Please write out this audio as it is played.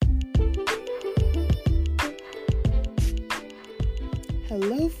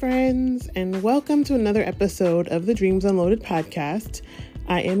Hello, friends, and welcome to another episode of the Dreams Unloaded podcast.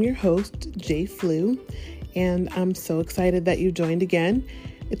 I am your host, Jay Flew, and I'm so excited that you joined again.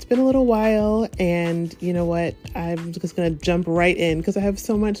 It's been a little while, and you know what? I'm just going to jump right in because I have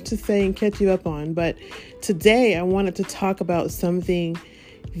so much to say and catch you up on. But today, I wanted to talk about something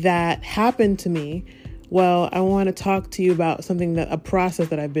that happened to me. Well, I want to talk to you about a process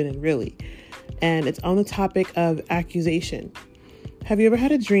that I've been in, really. And it's on the topic of accusation. Have you ever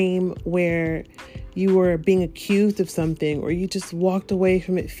had a dream where you were being accused of something, or you just walked away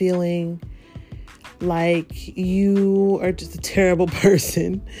from it feeling like you are just a terrible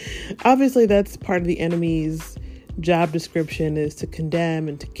person? Obviously, that's part of the enemy's job description, is to condemn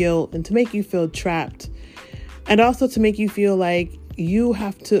and to guilt and to make you feel trapped, and also to make you feel like you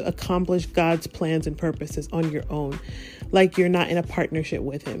have to accomplish God's plans and purposes on your own, like you're not in a partnership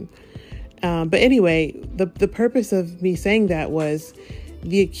with him. But anyway, the purpose of me saying that was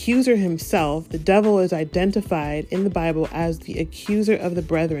the accuser himself. The devil is identified in the Bible as the accuser of the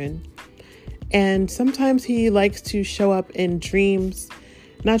brethren. And sometimes he likes to show up in dreams,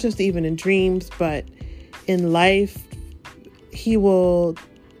 not just even in dreams, but in life. He will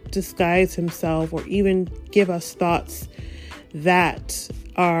disguise himself or even give us thoughts that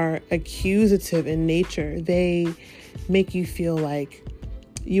are accusative in nature. They make you feel like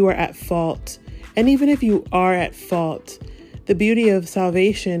you are at fault. And even if you are at fault, the beauty of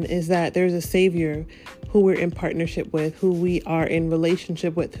salvation is that there's a Savior who we're in partnership with, who we are in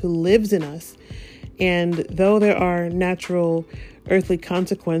relationship with, who lives in us. And though there are natural earthly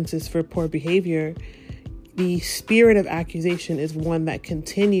consequences for poor behavior, the spirit of accusation is one that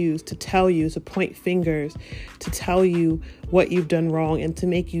continues to tell you, to point fingers, to tell you what you've done wrong and to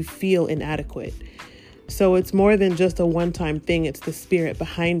make you feel inadequate. So it's more than just a one-time thing. It's the spirit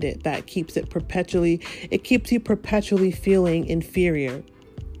behind it that keeps you perpetually feeling inferior.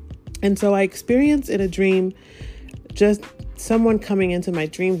 And so I experienced in a dream just someone coming into my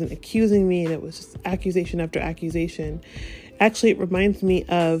dreams and accusing me, and it was just accusation after accusation. Actually, it reminds me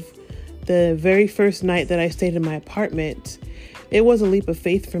of the very first night that I stayed in my apartment. It was a leap of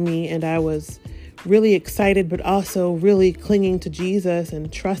faith for me, and I was really excited, but also really clinging to Jesus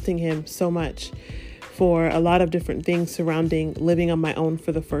and trusting him so much for a lot of different things surrounding living on my own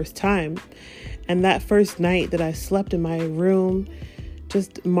for the first time. And that first night that I slept in my room,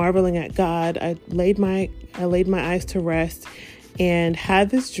 just marveling at God, I laid my eyes to rest and had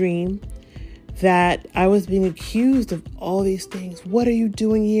this dream that I was being accused of all these things. What are you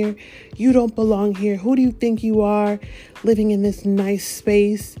doing here? You don't belong here. Who do you think you are, living in this nice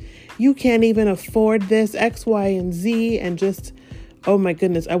space? You can't even afford this, X, Y, and Z. And just, oh my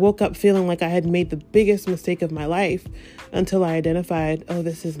goodness, I woke up feeling like I had made the biggest mistake of my life until I identified, oh,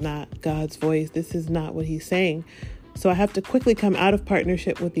 this is not God's voice. This is not what he's saying. So I have to quickly come out of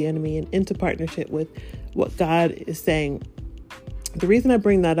partnership with the enemy and into partnership with what God is saying. The reason I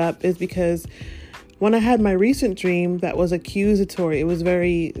bring that up is because when I had my recent dream that was accusatory, it was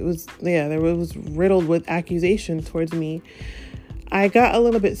riddled with accusation towards me. I got a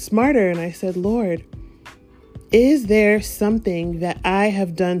little bit smarter and I said, Lord, is there something that I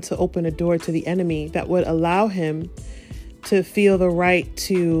have done to open a door to the enemy that would allow him to feel the right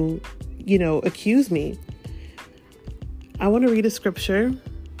to, accuse me? I want to read a scripture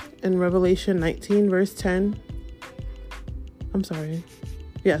in Revelation 19, verse 10.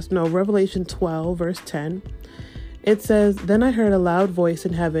 Revelation 12, verse 10. It says, "Then I heard a loud voice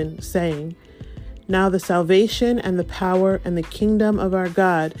in heaven saying, 'Now the salvation and the power and the kingdom of our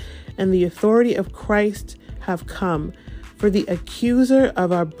God and the authority of Christ have come, for the accuser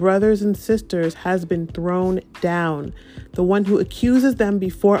of our brothers and sisters has been thrown down, the one who accuses them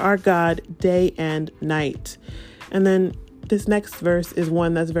before our God day and night.'" And then this next verse is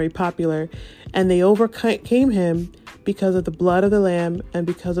one that's very popular. "And they overcame him because of the blood of the Lamb and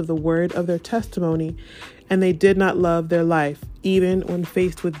because of the word of their testimony, and they did not love their life, even when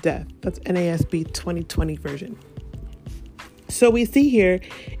faced with death." That's NASB 2020 version. So we see here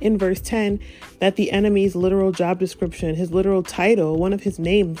in verse 10 that the enemy's literal job description, his literal title, one of his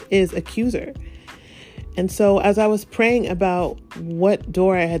names is accuser. And so as I was praying about what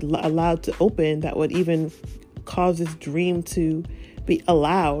door I had allowed to open that would even cause this dream to be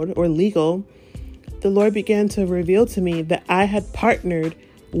allowed or legal, the Lord began to reveal to me that I had partnered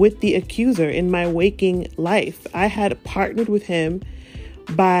with the accuser in my waking life. I had partnered with him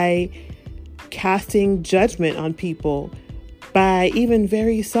by casting judgment on people, by even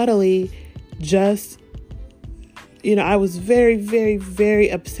very subtly I was very, very, very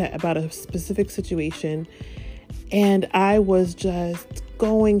upset about a specific situation. And I was just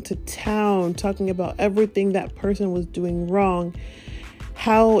going to town talking about everything that person was doing wrong.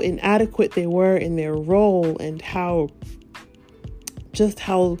 how inadequate they were in their role, and how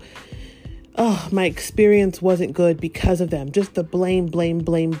my experience wasn't good because of them. Just the blame.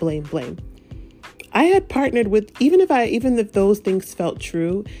 I had partnered with, even if those things felt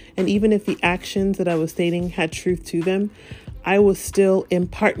true, and even if the actions that I was stating had truth to them, I was still in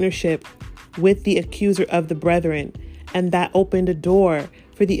partnership with the accuser of the brethren. And that opened a door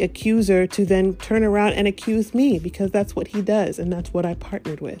for the accuser to then turn around and accuse me, because that's what he does. And that's what I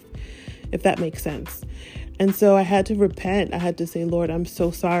partnered with, if that makes sense. And so I had to repent. I had to say, Lord, I'm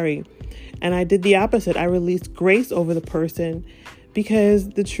so sorry. And I did the opposite. I released grace over the person, because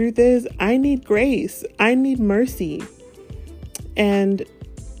the truth is, I need grace. I need mercy. And,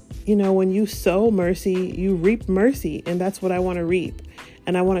 when you sow mercy, you reap mercy. And that's what I want to reap.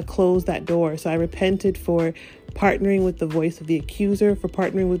 And I want to close that door. So I repented for partnering with the voice of the accuser, for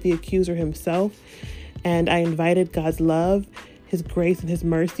partnering with the accuser himself. And I invited God's love, his grace, and his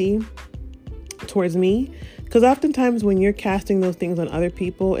mercy towards me. Because oftentimes when you're casting those things on other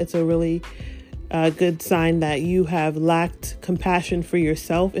people, it's a really good sign that you have lacked compassion for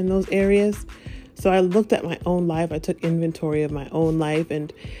yourself in those areas. So I looked at my own life. I took inventory of my own life,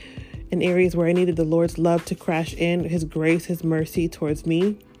 and in areas where I needed the Lord's love to crash in, his grace, his mercy towards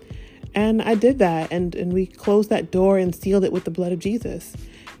me. And I did that. And we closed that door and sealed it with the blood of Jesus.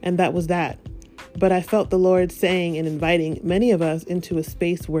 And that was that. But I felt the Lord saying and inviting many of us into a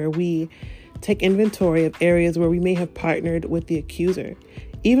space where we take inventory of areas where we may have partnered with the accuser,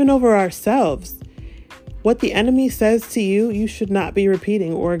 even over ourselves. What the enemy says to you, you should not be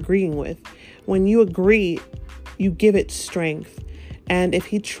repeating or agreeing with. When you agree, you give it strength. And if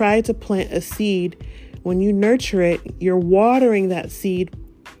he tried to plant a seed, when you nurture it, you're watering that seed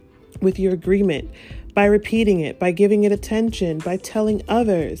with your agreement, by repeating it, by giving it attention, by telling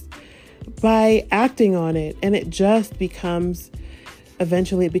others, by acting on it. And it just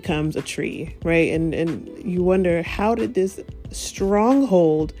eventually it becomes a tree, right? And you wonder, how did this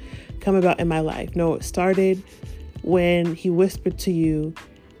stronghold come about in my life? No, it started when he whispered to you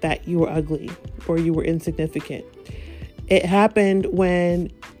that you were ugly or you were insignificant. It happened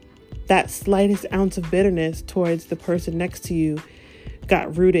when that slightest ounce of bitterness towards the person next to you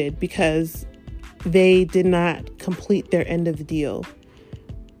got rooted because they did not complete their end of the deal.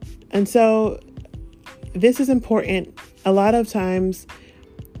 And so this is important. A lot of times,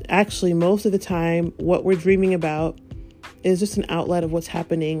 actually most of the time, what we're dreaming about is just an outlet of what's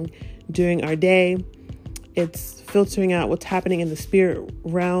happening during our day. It's filtering out what's happening in the spirit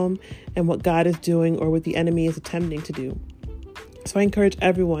realm and what God is doing or what the enemy is attempting to do. So I encourage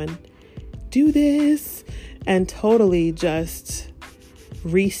everyone, do this and totally just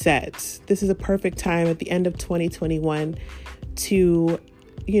reset. This is a perfect time at the end of 2021 to,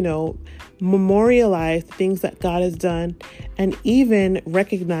 memorialize the things that God has done and even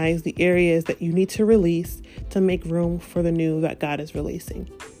recognize the areas that you need to release to make room for the new that God is releasing.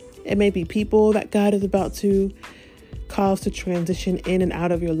 It may be people that God is about to cause to transition in and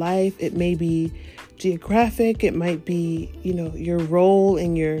out of your life. It may be geographic. It might be, your role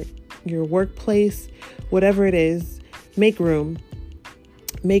in your workplace, whatever it is. Make room.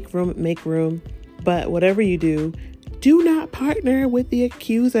 But whatever you do not partner with the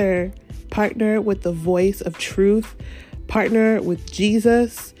accuser. Partner with the voice of truth. Partner with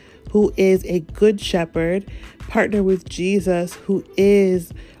Jesus, who is a good shepherd. Partner with Jesus, who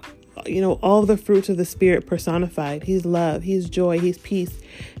is, all the fruits of the Spirit personified. He's love, he's joy, he's peace,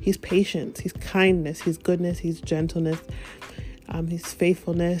 he's patience, he's kindness, he's goodness, he's gentleness, he's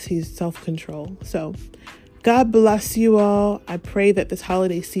faithfulness, he's self-control. So God bless you all. I pray that this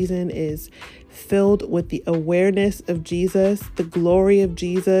holiday season is filled with the awareness of Jesus, the glory of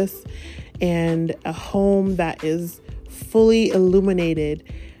Jesus, and a home that is fully illuminated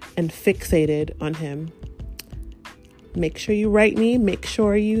and fixated on him. Make sure you write me. Make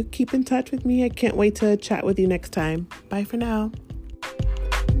sure you keep in touch with me. I can't wait to chat with you next time. Bye for now.